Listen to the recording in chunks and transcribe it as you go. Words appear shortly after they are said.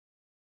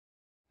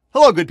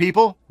Hello, good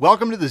people.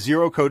 Welcome to the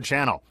Zero Code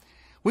channel.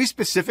 We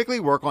specifically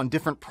work on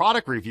different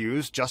product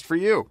reviews just for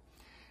you.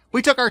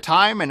 We took our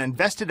time and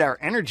invested our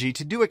energy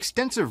to do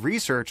extensive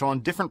research on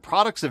different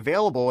products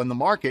available in the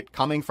market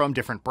coming from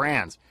different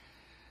brands.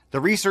 The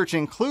research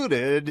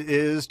included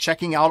is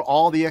checking out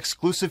all the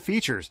exclusive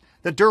features,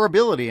 the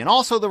durability, and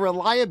also the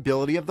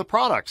reliability of the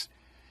products.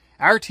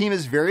 Our team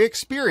is very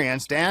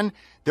experienced and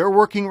they're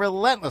working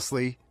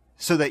relentlessly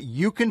so that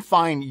you can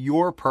find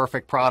your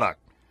perfect product.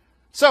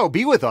 So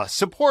be with us,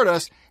 support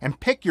us,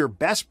 and pick your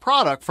best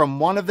product from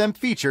one of them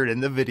featured in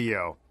the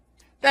video.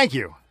 Thank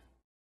you.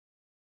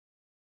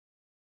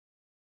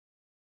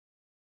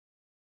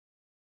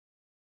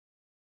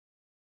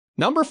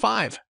 Number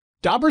 5.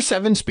 Dobber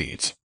 7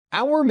 Speeds.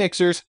 Our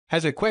mixers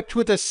has equipped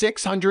with a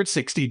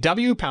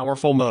 660W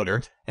powerful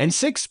motor and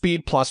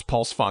 6-speed plus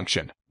pulse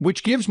function,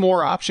 which gives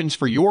more options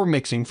for your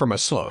mixing from a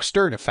slow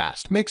stir to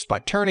fast mix by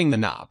turning the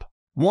knob.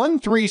 1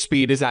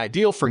 3-speed is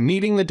ideal for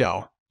kneading the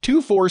dough, 2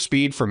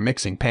 4-speed for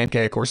mixing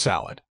pancake or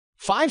salad,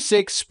 5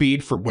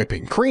 6-speed for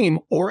whipping cream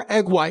or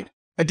egg white,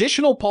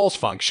 additional pulse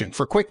function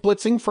for quick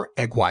blitzing for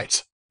egg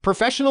whites.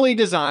 Professionally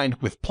designed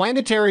with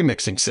planetary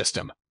mixing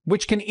system,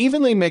 which can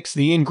evenly mix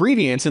the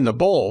ingredients in the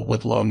bowl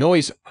with low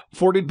noise.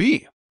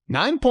 40B.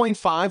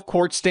 9.5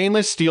 quart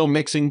stainless steel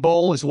mixing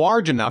bowl is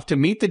large enough to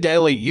meet the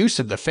daily use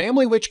of the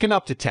family, which can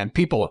up to 10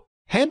 people.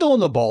 Handle in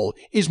the bowl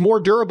is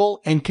more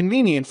durable and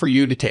convenient for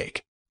you to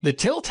take. The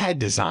tilt head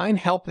design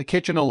helps the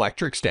kitchen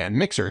electric stand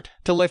mixer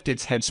to lift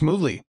its head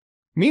smoothly.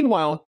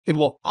 Meanwhile, it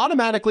will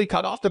automatically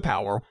cut off the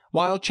power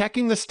while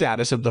checking the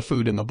status of the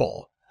food in the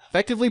bowl,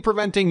 effectively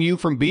preventing you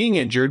from being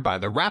injured by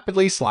the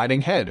rapidly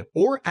sliding head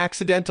or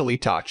accidentally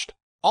touched.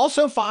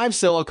 Also 5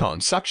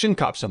 silicone suction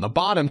cups on the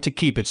bottom to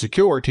keep it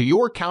secure to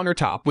your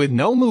countertop with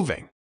no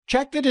moving.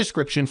 Check the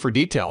description for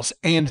details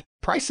and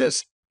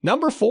prices.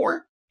 Number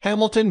 4.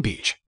 Hamilton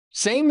Beach.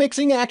 Same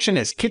mixing action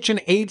as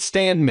KitchenAid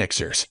stand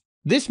mixers.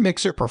 This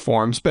mixer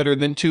performs better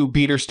than 2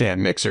 beater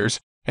stand mixers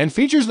and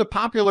features the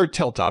popular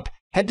tilt-up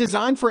head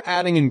designed for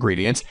adding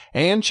ingredients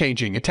and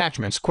changing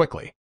attachments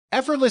quickly.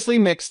 Effortlessly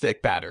mix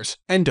thick batters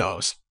and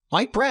doughs,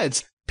 like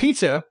breads,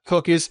 pizza,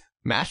 cookies,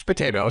 mashed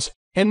potatoes,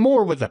 and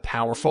more with a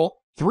powerful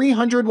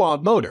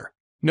 300-watt motor.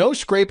 No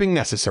scraping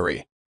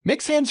necessary.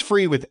 Mix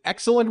hands-free with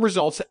excellent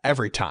results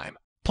every time.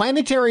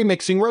 Planetary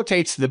mixing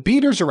rotates the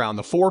beaters around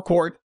the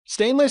 4-quart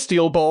stainless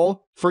steel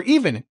bowl for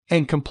even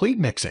and complete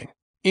mixing.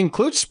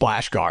 Includes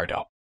splash guard,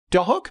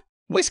 dough hook,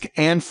 whisk,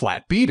 and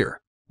flat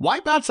beater.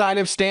 Wipe outside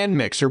of stand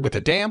mixer with a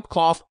damp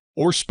cloth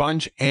or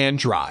sponge and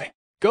dry.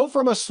 Go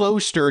from a slow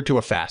stir to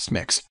a fast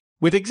mix,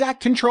 with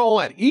exact control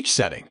at each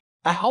setting.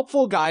 A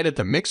helpful guide at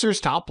the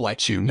mixer's top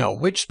lets you know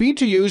which speed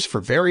to use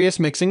for various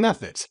mixing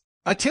methods.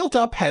 A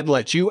tilt-up head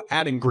lets you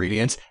add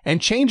ingredients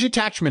and change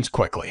attachments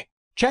quickly.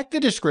 Check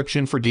the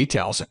description for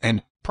details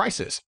and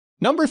prices.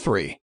 Number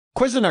 3.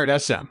 Cuisinart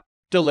SM.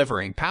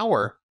 Delivering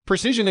power,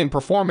 precision, and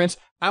performance,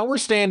 our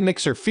stand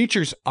mixer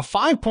features a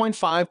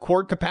 5.5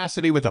 quart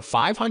capacity with a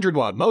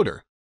 500-watt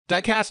motor,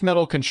 die-cast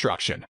metal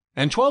construction,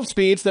 and 12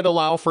 speeds that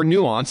allow for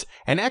nuance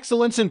and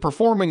excellence in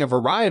performing a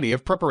variety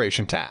of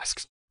preparation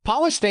tasks.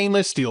 Polished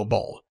stainless steel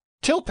bowl,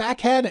 tilt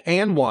pack head,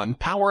 and 1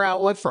 power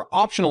outlet for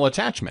optional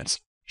attachments.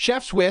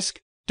 Chef's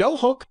whisk, dough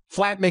hook,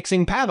 flat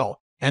mixing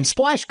paddle, and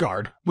splash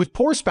guard with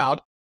pour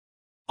spout.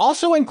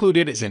 Also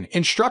included is an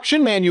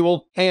instruction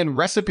manual and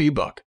recipe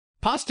book.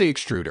 Pasta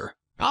extruder,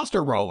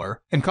 pasta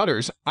roller and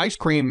cutters, ice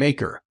cream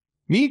maker,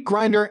 meat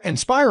grinder, and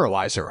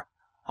spiralizer.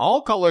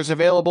 All colors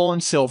available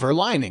in silver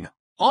lining,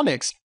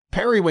 onyx,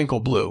 periwinkle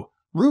blue,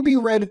 ruby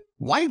red,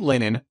 white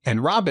linen,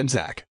 and robin's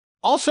egg.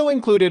 Also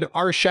included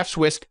are chef's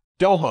whisk,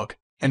 dough hook,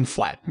 and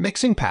flat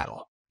mixing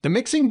paddle. The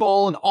mixing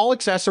bowl and all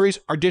accessories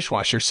are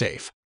dishwasher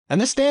safe, and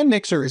the stand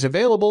mixer is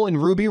available in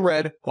ruby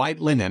red,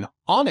 white linen,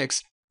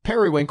 onyx,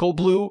 periwinkle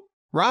blue,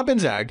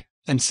 robin's egg,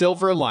 and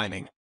silver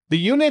lining. The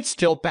unit's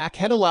tilt-back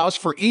head allows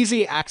for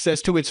easy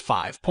access to its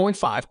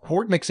 5.5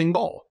 quart mixing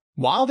bowl,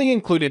 while the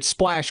included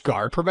splash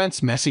guard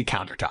prevents messy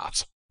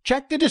countertops.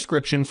 Check the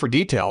description for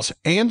details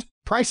and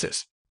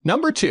prices.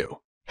 Number 2.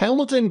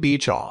 Hamilton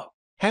Beach All.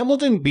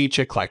 Hamilton Beach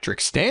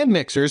electric stand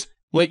mixers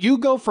let you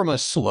go from a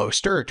slow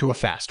stir to a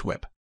fast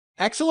whip.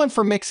 Excellent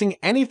for mixing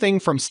anything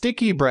from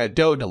sticky bread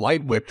dough to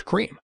light whipped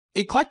cream.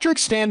 Electric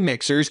stand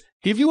mixers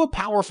give you a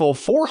powerful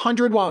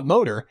 400-watt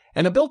motor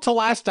and a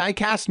built-to-last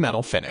die-cast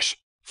metal finish.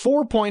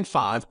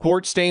 4.5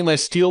 quart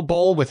stainless steel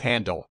bowl with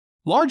handle,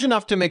 large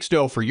enough to mix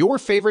dough for your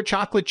favorite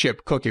chocolate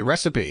chip cookie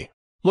recipe.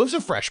 Loaves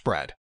of fresh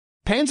bread.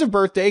 Pans of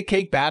birthday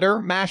cake batter,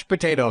 mashed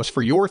potatoes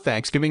for your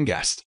Thanksgiving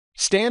guests.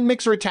 Stand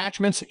mixer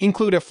attachments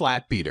include a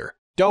flat beater,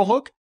 dough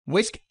hook,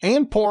 whisk,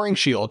 and pouring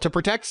shield to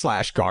protect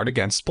slash guard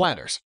against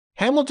splatters.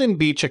 Hamilton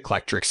Beach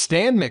electric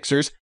stand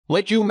mixers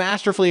let you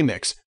masterfully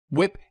mix,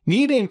 whip,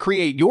 knead, and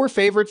create your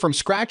favorite from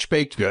scratch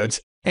baked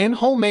goods and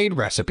homemade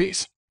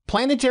recipes.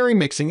 Planetary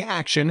mixing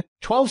action,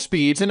 12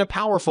 speeds, and a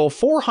powerful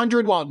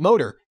 400-watt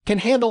motor can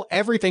handle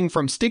everything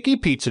from sticky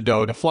pizza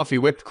dough to fluffy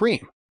whipped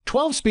cream.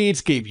 12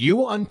 speeds gave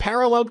you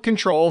unparalleled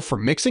control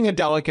from mixing a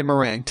delicate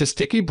meringue to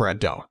sticky bread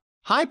dough.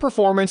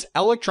 High-performance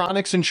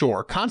electronics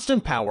ensure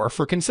constant power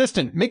for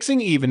consistent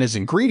mixing even as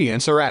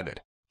ingredients are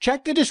added.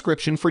 Check the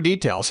description for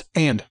details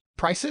and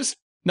prices.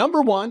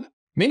 Number 1.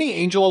 Mini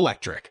Angel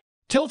Electric.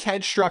 Tilt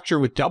head structure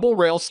with double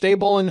rail,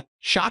 stable and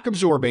shock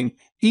absorbing,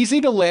 easy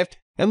to lift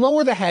and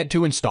lower the head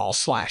to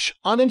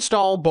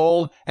install/uninstall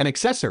bowl and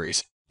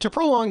accessories to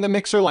prolong the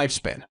mixer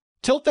lifespan.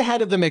 Tilt the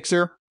head of the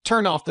mixer,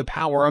 turn off the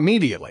power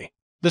immediately.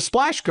 The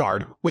splash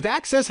guard with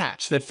access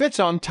hatch that fits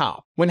on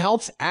top when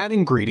helps add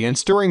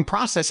ingredients during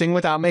processing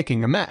without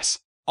making a mess.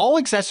 All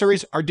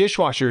accessories are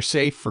dishwasher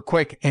safe for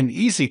quick and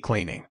easy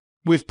cleaning.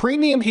 With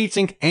premium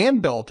heatsink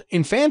and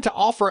built-in fan to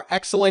offer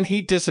excellent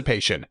heat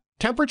dissipation,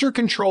 temperature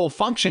control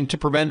function to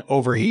prevent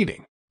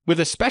overheating. With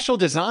a special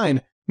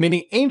design,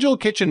 Mini Angel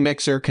kitchen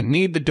mixer can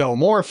knead the dough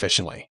more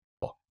efficiently.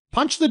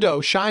 Punch the dough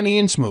shiny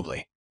and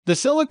smoothly. The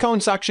silicone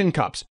suction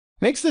cups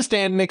makes the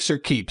stand mixer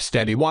keep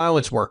steady while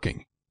it's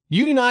working.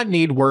 You do not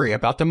need worry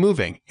about the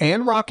moving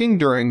and rocking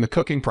during the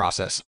cooking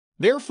process.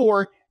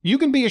 Therefore, you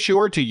can be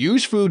assured to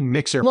use food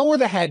mixer. Lower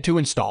the head to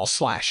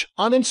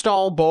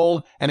install/uninstall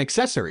bowl and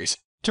accessories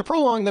to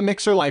prolong the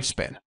mixer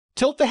lifespan.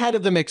 Tilt the head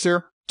of the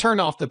mixer, turn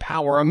off the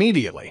power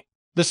immediately.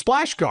 The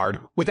splash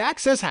guard with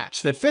access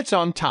hatch that fits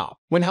on top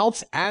when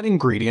helps add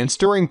ingredients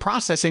during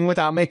processing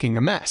without making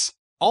a mess.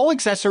 All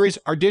accessories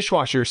are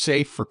dishwasher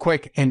safe for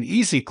quick and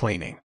easy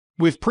cleaning.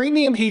 With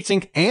premium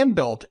heatsink and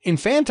built-in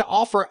fan to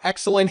offer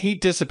excellent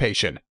heat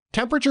dissipation,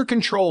 temperature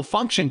control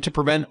function to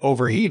prevent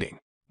overheating.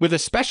 With a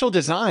special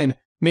design,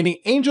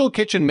 Mini Angel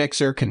kitchen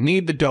mixer can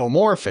knead the dough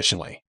more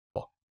efficiently.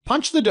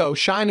 Punch the dough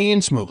shiny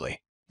and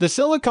smoothly. The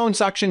silicone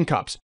suction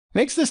cups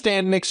makes the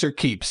stand mixer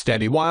keep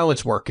steady while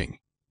it's working.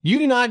 You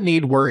do not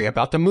need worry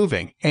about the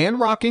moving and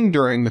rocking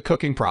during the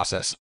cooking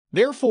process.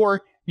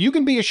 Therefore, you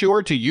can be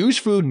assured to use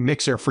food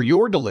mixer for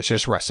your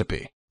delicious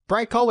recipe.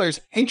 Bright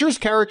colors, Angel's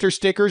character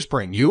stickers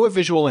bring you a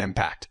visual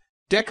impact.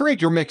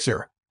 Decorate your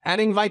mixer,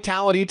 adding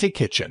vitality to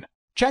kitchen.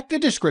 Check the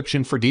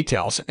description for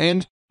details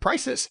and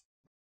prices.